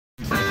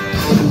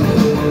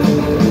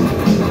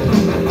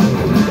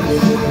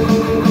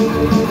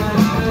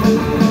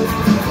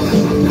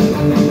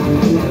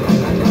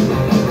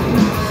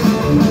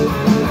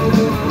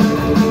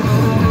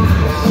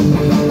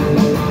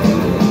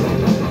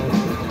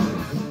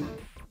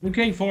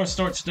Okay, before I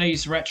start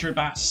today's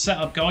Retrobat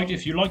setup guide,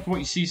 if you like what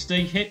you see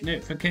today, hit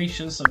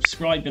notifications,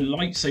 subscribe and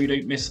like so you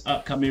don't miss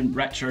upcoming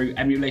retro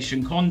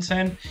emulation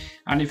content.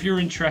 And if you're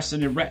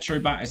interested in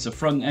Retrobat as a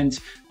front end,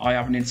 I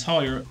have an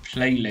entire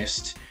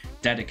playlist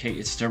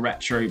dedicated to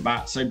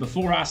Retrobat. So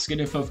before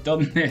asking if I've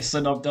done this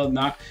and I've done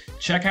that,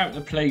 check out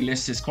the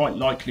playlist. It's quite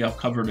likely I've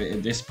covered it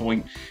at this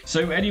point.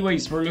 So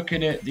anyways, we're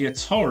looking at the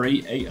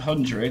Atari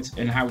 800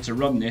 and how to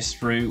run this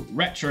through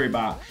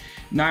Retrobat.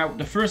 Now,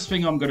 the first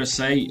thing I'm going to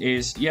say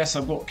is, yes,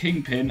 I've got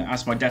Kingpin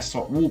as my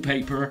desktop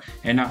wallpaper,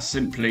 and that's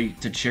simply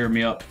to cheer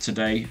me up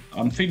today.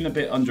 I'm feeling a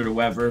bit under the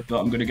weather, but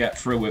I'm going to get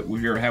through it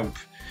with your help.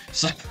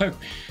 So,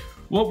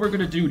 what we're going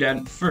to do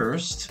then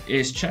first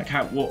is check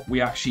out what we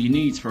actually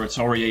need for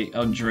Atari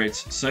 800.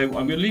 So,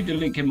 I'm going to leave the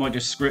link in my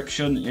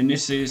description, and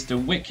this is the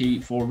wiki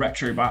for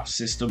Retrobat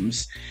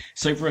systems.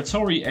 So, for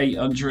Atari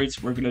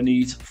 800, we're going to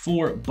need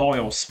 4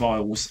 BIOS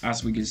files,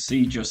 as we can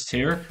see just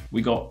here.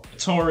 We got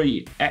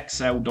Atari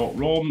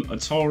XL.ROM,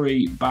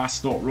 Atari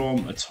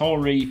BAS.ROM,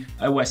 Atari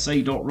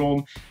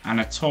OSA.ROM, and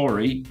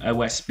Atari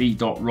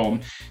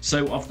OSB.ROM.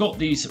 So I've got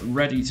these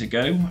ready to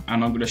go,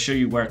 and I'm going to show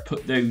you where to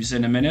put those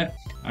in a minute.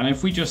 And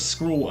if we just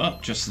scroll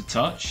up just a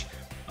touch,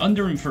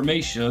 under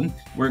information,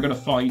 we're going to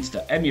find the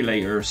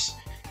emulators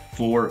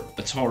for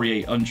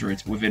Atari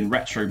 800 within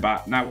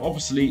Retrobat. Now,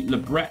 obviously,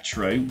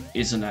 Libretro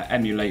isn't an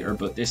emulator,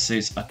 but this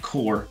is a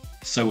core,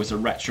 so it's a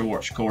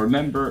Retroarch core.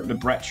 Remember,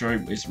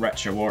 Libretro is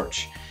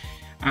Retroarch.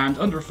 And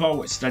under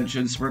file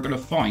extensions, we're going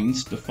to find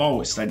the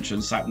file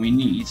extensions that we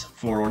need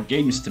for our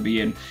games to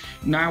be in.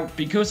 Now,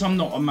 because I'm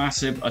not a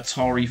massive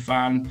Atari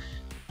fan,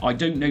 I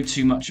don't know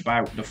too much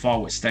about the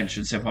file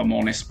extensions, if I'm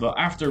honest, but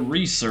after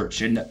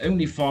researching, the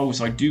only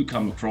files I do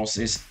come across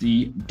is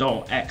the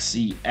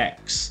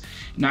 .xex.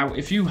 Now,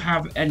 if you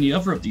have any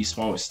other of these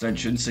file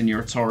extensions in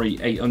your Atari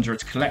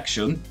 800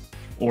 collection,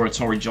 or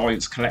Atari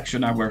Giants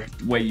collection, however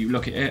way you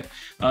look at it,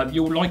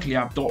 you'll likely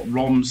have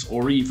 .roms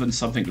or even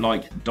something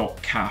like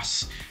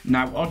 .cas.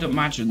 Now, I'd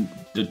imagine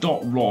the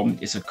 .rom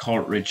is a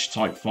cartridge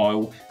type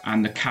file,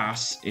 and the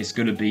cas is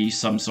going to be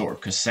some sort of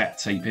cassette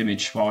tape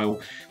image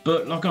file.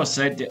 But like I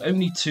said, the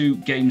only 2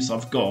 games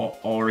I've got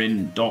are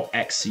in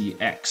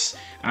 .xex,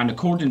 and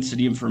according to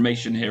the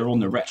information here on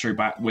the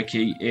Retrobat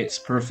wiki, it's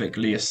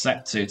perfectly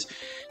accepted.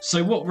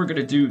 So what we're going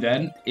to do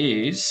then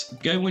is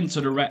go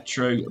into the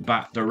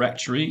Retrobat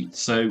directory.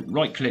 So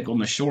right click on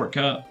the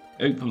shortcut,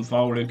 open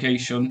file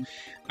location,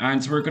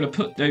 and we're going to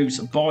put those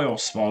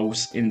BIOS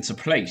files into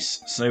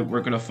place. So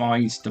we're going to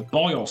find the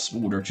BIOS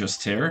folder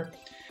just here.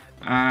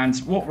 And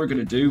what we're going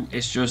to do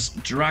is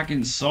just drag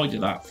inside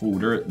of that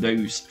folder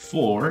those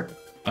 4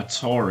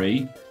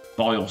 Atari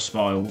BIOS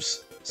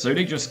files. So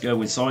they just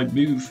go inside,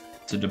 move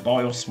to the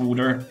BIOS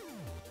folder.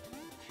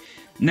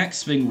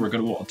 Next thing we're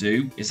going to want to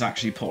do is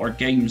actually put our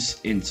games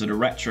into the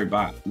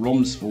Retrobat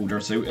ROMs folder.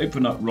 So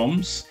open up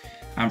ROMs,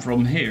 and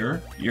from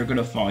here you're going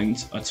to find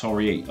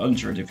Atari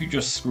 800. If you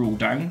just scroll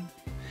down,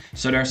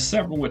 so there are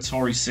several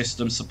Atari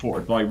systems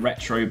supported by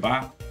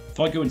Retrobat. If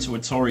I go into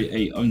Atari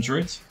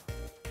 800,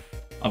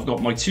 I've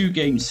got my 2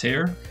 games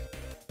here,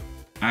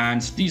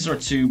 and these are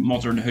 2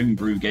 modern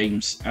homebrew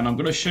games, and I'm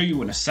going to show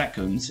you in a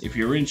second, if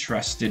you're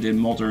interested in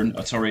modern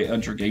Atari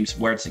 800 games,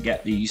 where to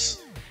get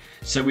these.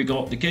 So we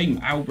got the game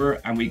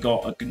Albert, and we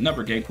got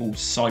another game called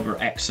Cyber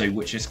Exo,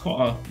 which is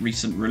quite a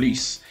recent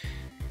release.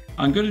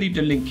 I'm going to leave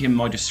the link in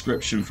my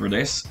description for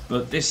this,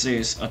 but this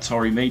is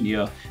Atari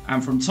Mania,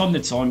 and from time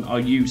to time I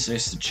use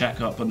this to check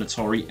up on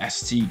Atari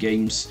ST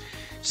games.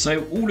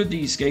 So all of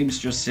these games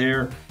just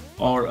here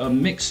are a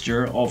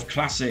mixture of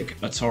classic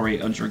Atari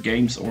 800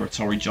 games or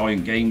Atari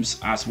Giant games,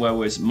 as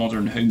well as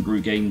modern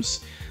homebrew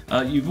games.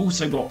 You've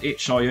also got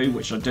itch.io,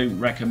 which I don't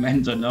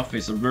recommend enough.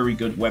 It's a very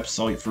good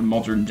website for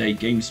modern day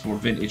games for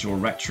vintage or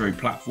retro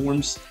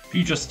platforms. If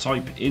you just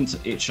type into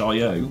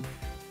itch.io,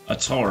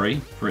 Atari,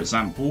 for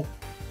example,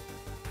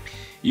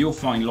 you'll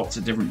find lots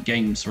of different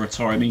games for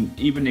Atari. I mean,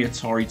 even the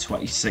Atari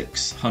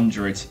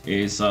 2600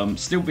 is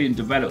still being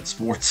developed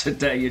for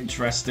today,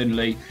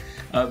 interestingly.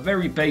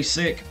 Very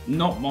basic,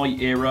 not my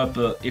era,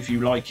 but if you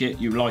like it,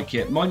 you like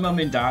it. My mum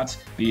and dad,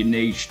 being the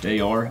age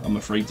they are, I'm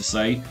afraid to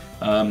say,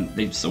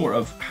 they've sort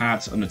of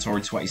had an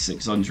Atari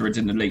 2600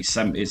 in the late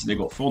 70s, and they've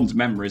got fond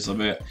memories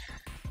of it.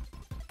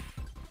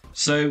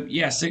 So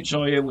yes,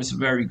 itch.io was a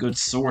very good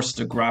source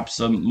to grab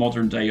some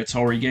modern day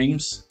Atari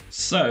games.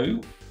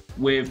 So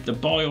with the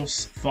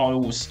BIOS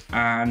files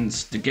and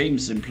the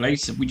games in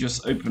place, if we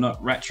just open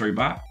up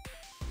Retrobat,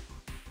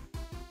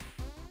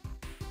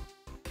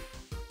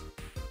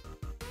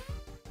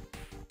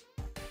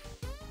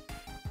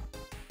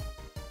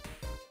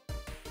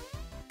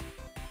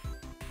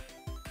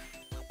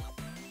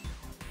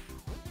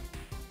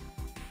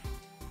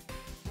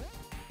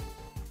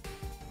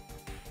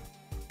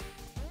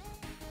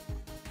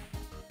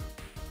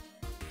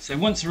 so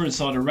once we're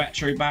inside a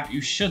Retrobat,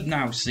 you should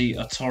now see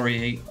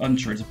Atari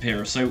 800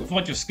 appear. So if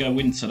I just go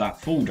into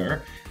that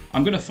folder,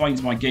 I'm going to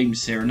find my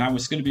games here. Now,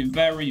 it's going to be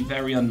very,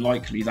 very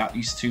unlikely that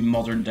these two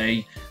modern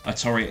day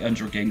Atari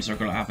 800 games are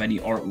going to have any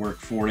artwork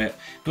for it.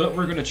 But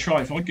we're going to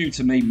try. If I go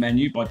to main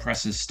menu by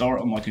pressing start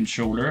on my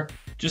controller,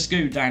 just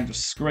go down to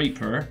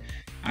scraper,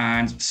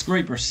 and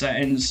scraper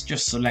settings,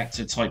 just select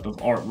a type of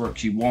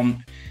artwork you want,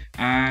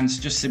 and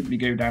just simply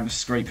go down to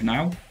scrape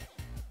now.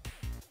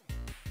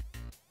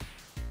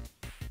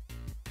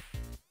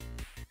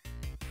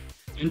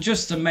 And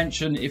just to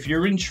mention, if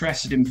you're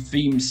interested in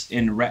themes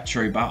in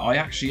Retrobat, I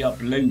actually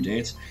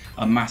uploaded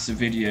a massive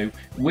video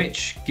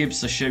which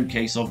gives a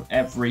showcase of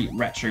every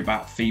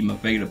Retrobat theme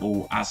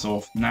available as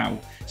of now.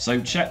 So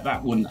check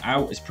that one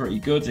out, it's pretty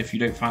good if you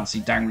don't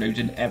fancy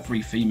downloading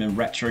every theme in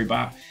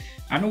Retrobat.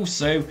 And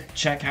also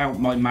check out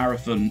my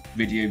marathon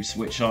videos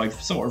which I've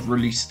sort of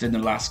released in the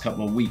last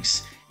couple of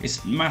weeks.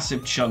 It's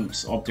massive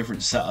chunks of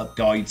different setup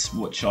guides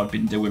which I've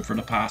been doing for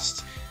the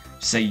past,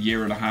 say,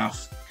 year and a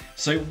half.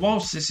 So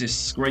whilst this is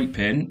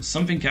scraping,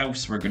 something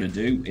else we're going to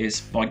do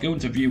is by going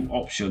to view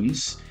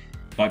options,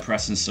 by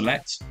pressing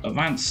select,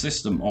 advanced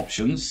system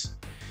options.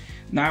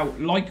 Now,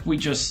 like we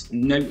just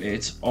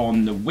noted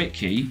on the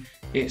wiki,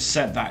 it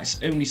said that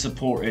it's only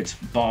supported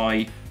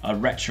by a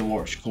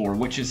Retroarch core,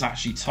 which is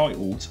actually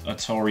titled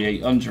Atari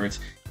 800.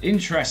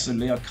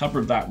 Interestingly, I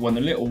covered that one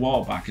a little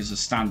while back as a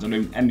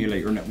standalone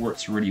emulator and it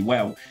works really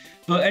well.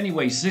 But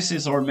anyways, this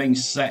is our main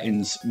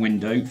settings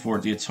window for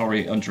the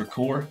Atari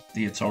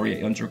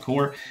 800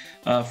 core,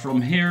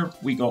 from here,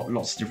 we got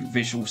lots of different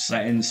visual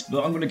settings,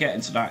 but I'm going to get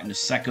into that in a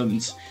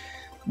second.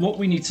 What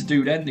we need to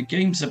do then, the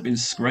games have been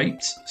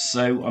scraped,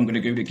 so I'm going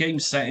to go to game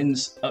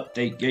settings,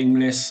 update game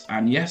list,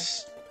 and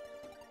yes.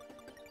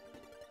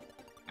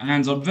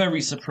 And I'm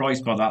very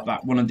surprised by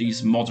that one of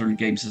these modern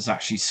games is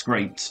actually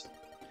scraped.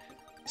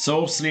 So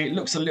obviously it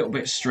looks a little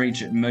bit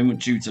strange at the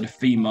moment due to the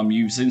theme I'm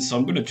using, so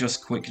I'm going to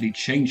just quickly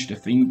change the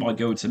theme by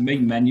going to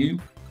main menu,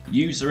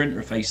 user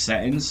interface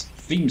settings,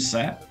 theme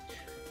set,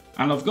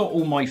 and I've got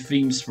all my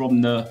themes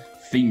from the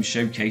theme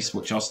showcase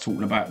which I was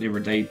talking about the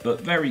other day,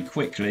 but very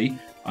quickly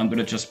I'm going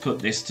to just put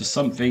this to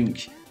something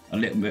a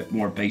little bit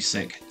more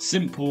basic.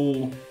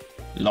 Simple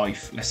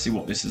life. Let's see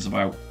what this is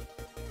about.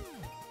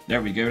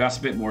 There we go, that's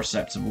a bit more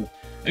acceptable.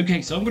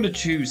 Okay, so I'm going to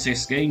choose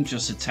this game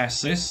just to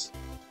test this.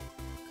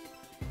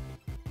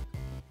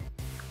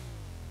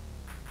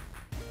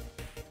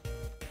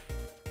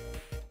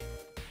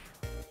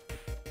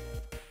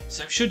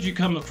 So should you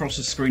come across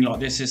a screen like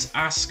this, it's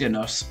asking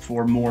us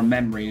for more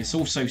memory. It's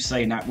also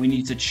saying that we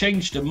need to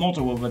change the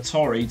model of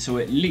Atari to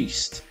at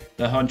least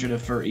the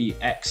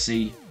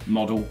 130XE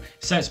model. It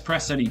says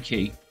press any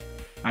key.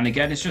 And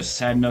again, it's just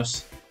telling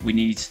us we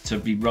need to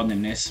be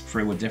running this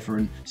through a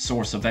different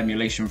source of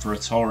emulation for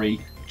Atari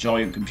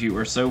giant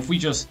computer. So if we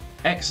just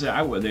exit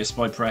out of this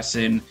by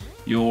pressing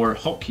your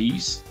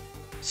hotkeys.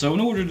 So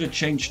in order to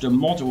change the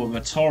model of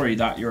Atari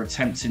that you're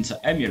attempting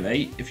to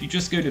emulate, if you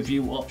just go to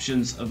View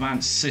Options,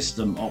 Advanced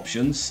System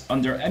Options,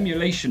 under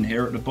Emulation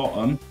here at the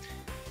bottom,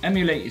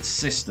 Emulated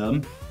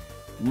System,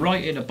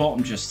 right at the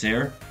bottom just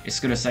here, it's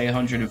going to say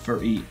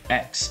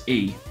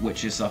 130XE,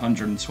 which is the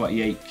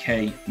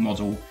 128K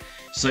model.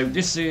 So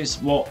this is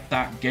what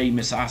that game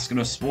is asking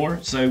us for.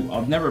 So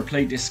I've never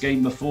played this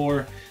game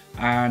before,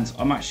 and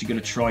I'm actually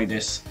going to try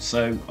this.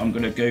 So I'm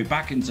going to go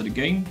back into the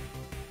game.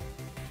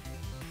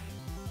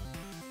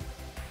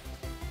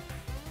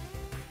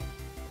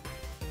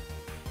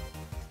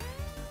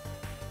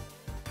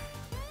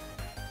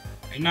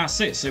 And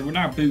that's it, so we're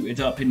now booted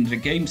up into the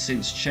game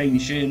since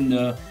changing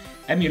the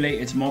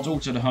emulated model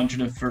to the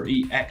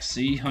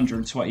 130XE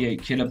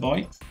 128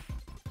 kilobyte.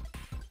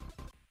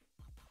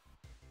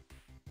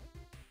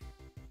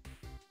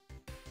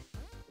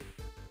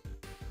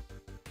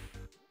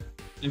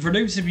 And for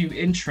those of you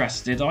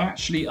interested, I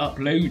actually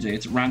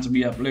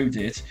randomly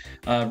uploaded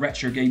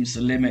Retro Games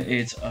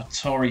Limited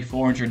Atari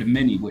 400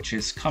 Mini, which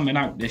is coming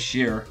out this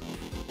year.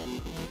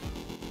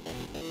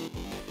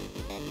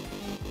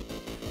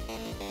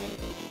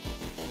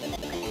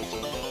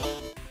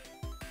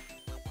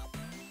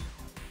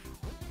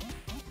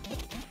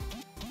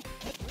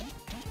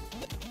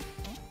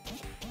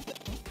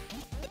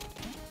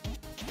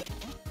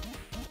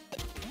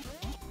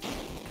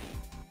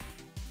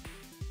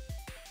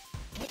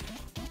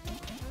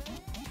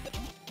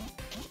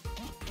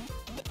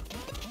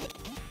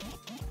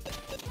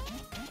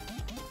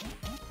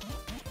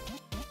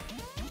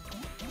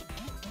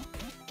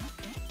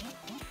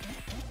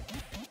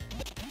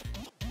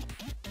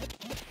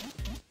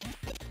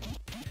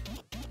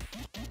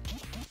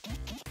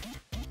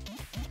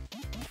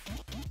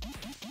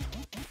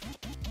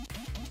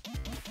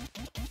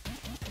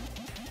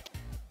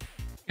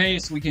 Okay,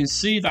 so we can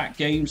see that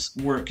game's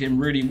working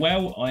really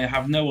well. I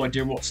have no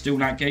idea what's doing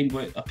that game,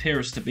 but it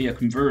appears to be a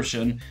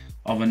conversion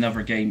of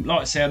another game. Like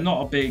I say, I'm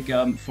not a big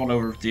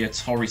follower of the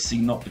Atari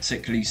scene, not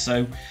particularly.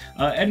 So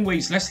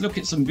anyways, let's look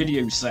at some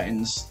video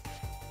settings.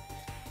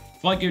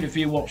 If I go to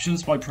View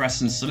Options by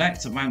pressing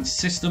Select, Advanced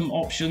System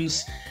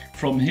Options,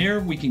 from here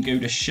we can go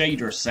to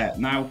Shader Set.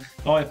 Now,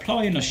 by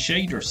applying a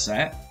shader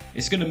set,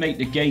 it's going to make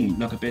the game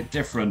look a bit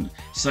different.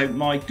 So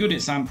my good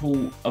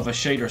example of a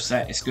shader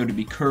set is going to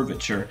be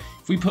curvature.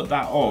 If we put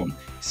that on,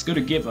 it's going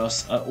to give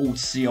us an old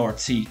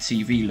CRT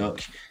TV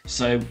look.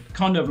 So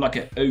kind of like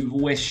an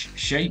ovalish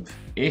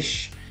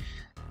shape-ish.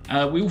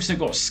 We also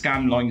got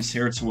scan lines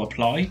here to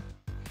apply.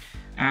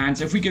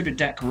 And if we go to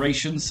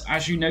decorations,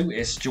 as you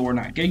noticed during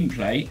that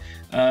gameplay,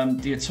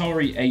 the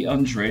Atari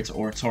 800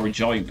 or Atari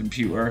Giant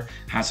computer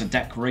has a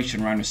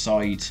decoration around the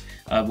side,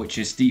 which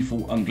is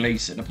default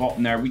unglazed at the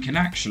bottom there. We can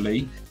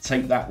actually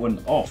take that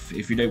one off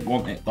if you don't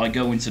want it by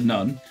going to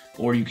none,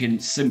 or you can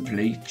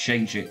simply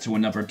change it to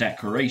another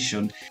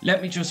decoration.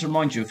 Let me just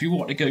remind you, if you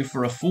want to go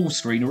for a full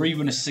screen or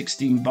even a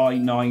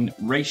 16:9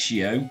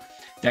 ratio,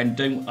 then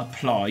don't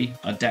apply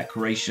a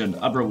decoration.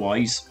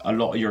 Otherwise, a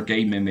lot of your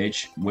game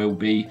image will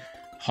be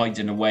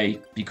hiding away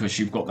because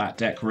you've got that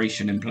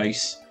decoration in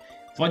place.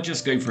 If I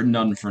just go for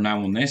none for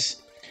now on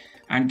this,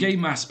 and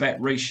game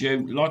aspect ratio,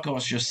 like I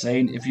was just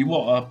saying, if you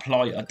want to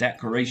apply a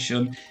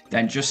decoration,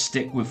 then just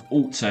stick with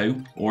auto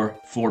or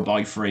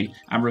 4x3.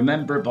 And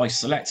remember, by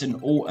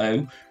selecting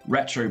auto,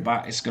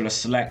 Retrobat is going to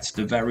select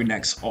the very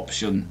next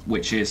option,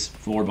 which is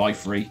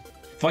 4x3.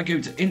 If I go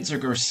to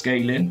integer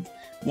scaling,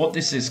 what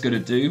this is going to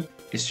do,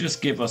 it's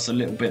just give us a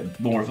little bit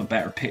more of a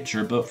better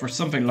picture, but for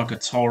something like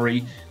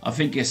Atari, I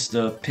think it's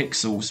the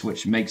pixels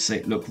which makes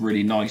it look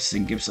really nice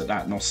and gives it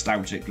that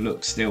nostalgic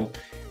look still.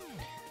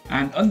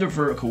 And under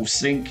vertical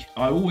sync,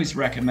 I always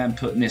recommend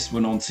putting this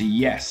one onto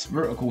yes.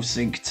 Vertical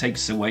sync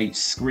takes away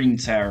screen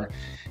tear.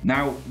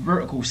 Now,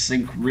 vertical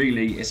sync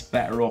really is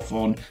better off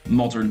on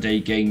modern day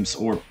games,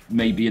 or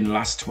maybe in the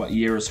last 20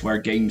 years where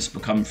games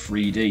become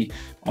 3D.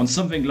 On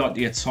something like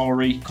the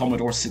Atari,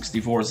 Commodore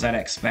 64,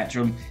 ZX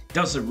Spectrum,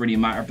 doesn't really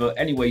matter, but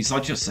anyways, I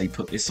just say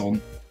put this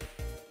on.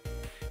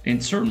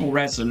 Internal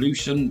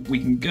resolution, we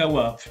can go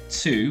up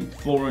to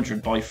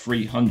 400 by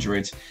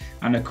 300,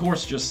 and of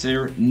course just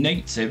here,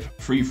 native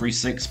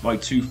 336 by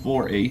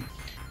 240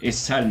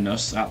 is telling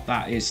us that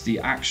that is the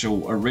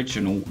actual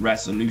original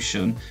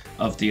resolution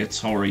of the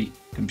Atari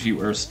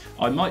computers.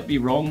 I might be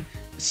wrong,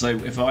 so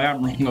if I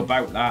am wrong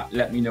about that,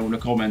 let me know in the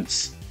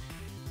comments.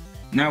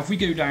 Now if we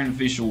go down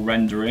visual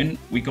rendering,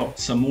 we got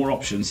some more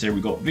options here.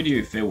 We got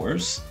video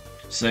filters,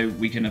 so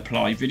we can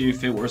apply video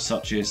filters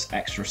such as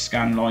extra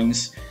scan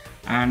lines,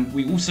 and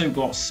we also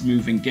got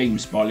smoothing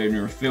games by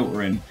linear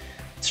filtering.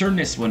 Turn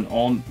this one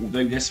on,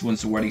 although this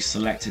one's already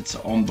selected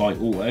to on by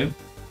auto.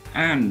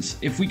 And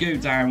if we go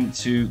down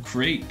to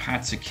create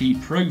pad to key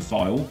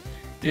profile,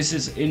 this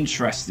is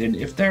interesting.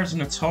 If there's an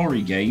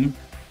Atari game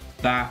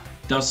that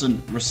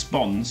doesn't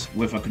respond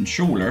with a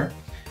controller,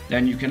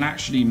 then you can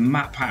actually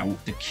map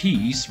out the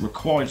keys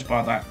required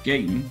by that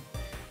game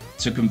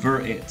to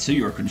convert it to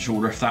your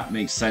controller, if that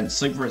makes sense.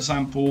 So for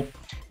example,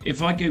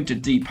 if I go to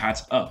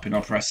D-pad up and I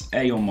press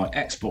A on my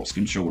Xbox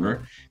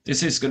controller,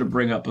 this is going to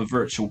bring up a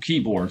virtual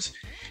keyboard.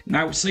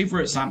 Now, say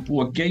for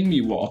example, a game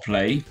you want to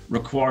play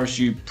requires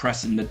you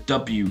pressing the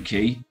W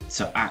key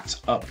to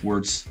act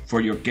upwards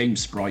for your game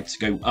sprite to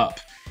go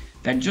up.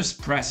 Then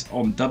just press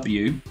on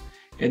W,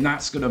 and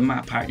that's going to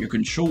map out your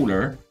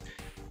controller.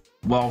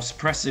 Whilst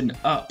pressing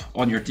up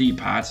on your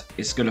D-pad,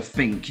 it's going to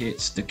think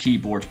it's the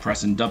keyboard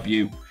pressing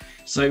W.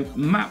 So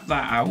map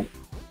that out.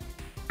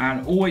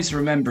 And always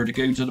remember to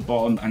go to the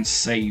bottom and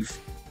save.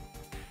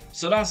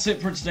 So that's it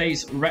for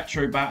today's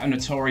Retrobat and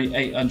Atari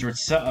 800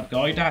 setup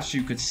guide. As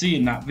you could see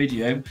in that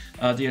video,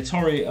 the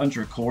Atari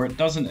 800 core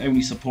doesn't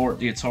only support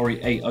the Atari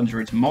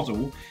 800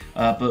 model,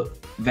 but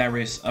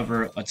various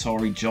other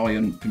Atari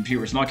Giant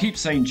computers. And I keep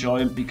saying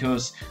Giant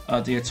because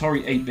the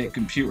Atari 8-bit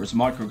computers,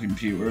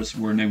 microcomputers,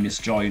 were known as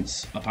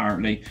Giants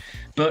apparently.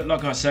 But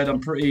like I said, I'm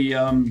pretty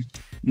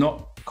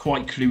not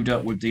quite clued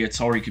up with the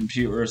Atari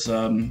computers.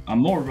 I'm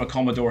more of a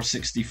Commodore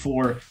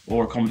 64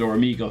 or Commodore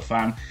Amiga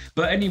fan.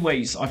 But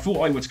anyways, I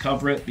thought I would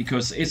cover it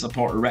because it's a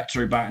part of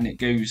Retrobat and it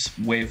goes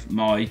with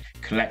my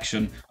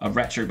collection of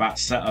Retrobat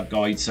setup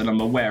guides, and I'm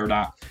aware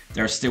that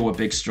there's still a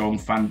big strong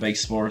fan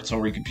base for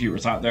Atari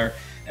computers out there.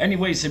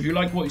 Anyways, if you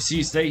like what you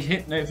see today,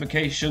 hit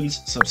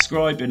notifications,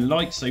 subscribe and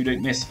like so you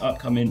don't miss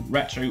upcoming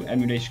retro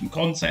emulation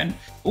content.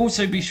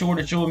 Also be sure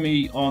to join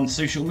me on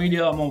social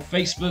media. I'm on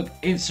Facebook,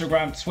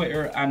 Instagram,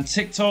 Twitter and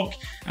TikTok,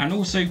 and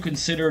also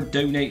consider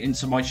donating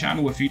to my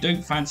channel if you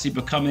don't fancy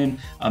becoming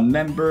a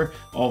member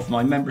of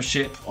my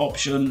membership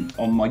option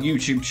on my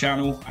YouTube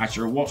channel as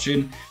you're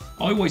watching.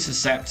 I always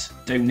accept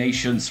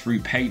donations through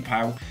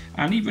PayPal,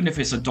 and even if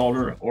it's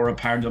 $1 or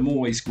 £1, I'm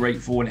always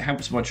grateful and it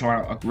helps my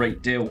channel out a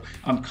great deal.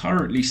 I'm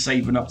currently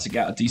saving up to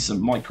get a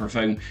decent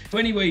microphone. But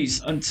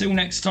anyways, until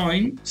next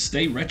time,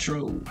 stay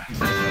retro.